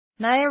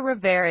Naya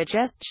Rivera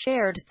just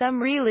shared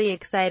some really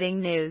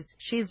exciting news.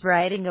 She's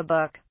writing a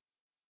book.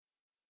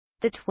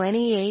 The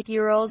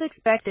 28-year-old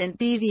expectant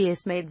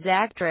Devious Maids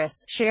actress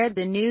shared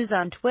the news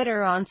on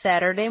Twitter on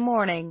Saturday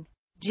morning,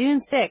 June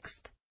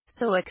 6th.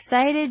 So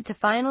excited to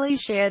finally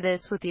share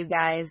this with you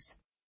guys.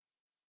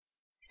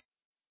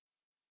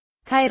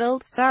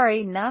 Titled,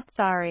 Sorry Not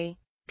Sorry,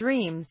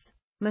 Dreams,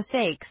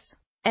 Mistakes,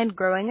 and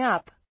Growing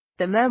Up.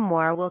 The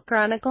memoir will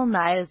chronicle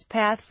Naya's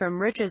path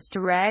from riches to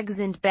rags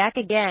and back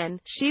again.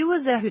 She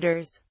was a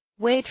Hooters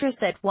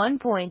waitress at one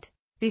point,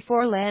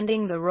 before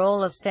landing the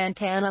role of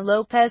Santana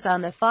Lopez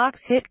on the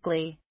Fox hit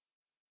Glee.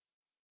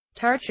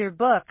 Tarcher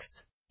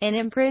Books, an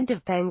imprint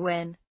of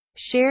Penguin,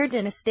 shared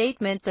in a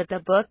statement that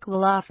the book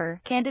will offer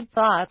candid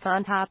thoughts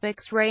on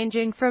topics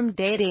ranging from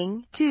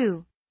dating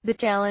to the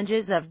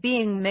challenges of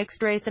being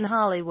mixed race in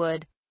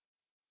Hollywood.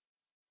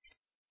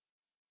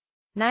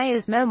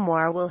 Naya's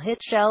memoir will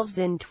hit shelves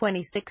in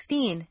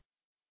 2016.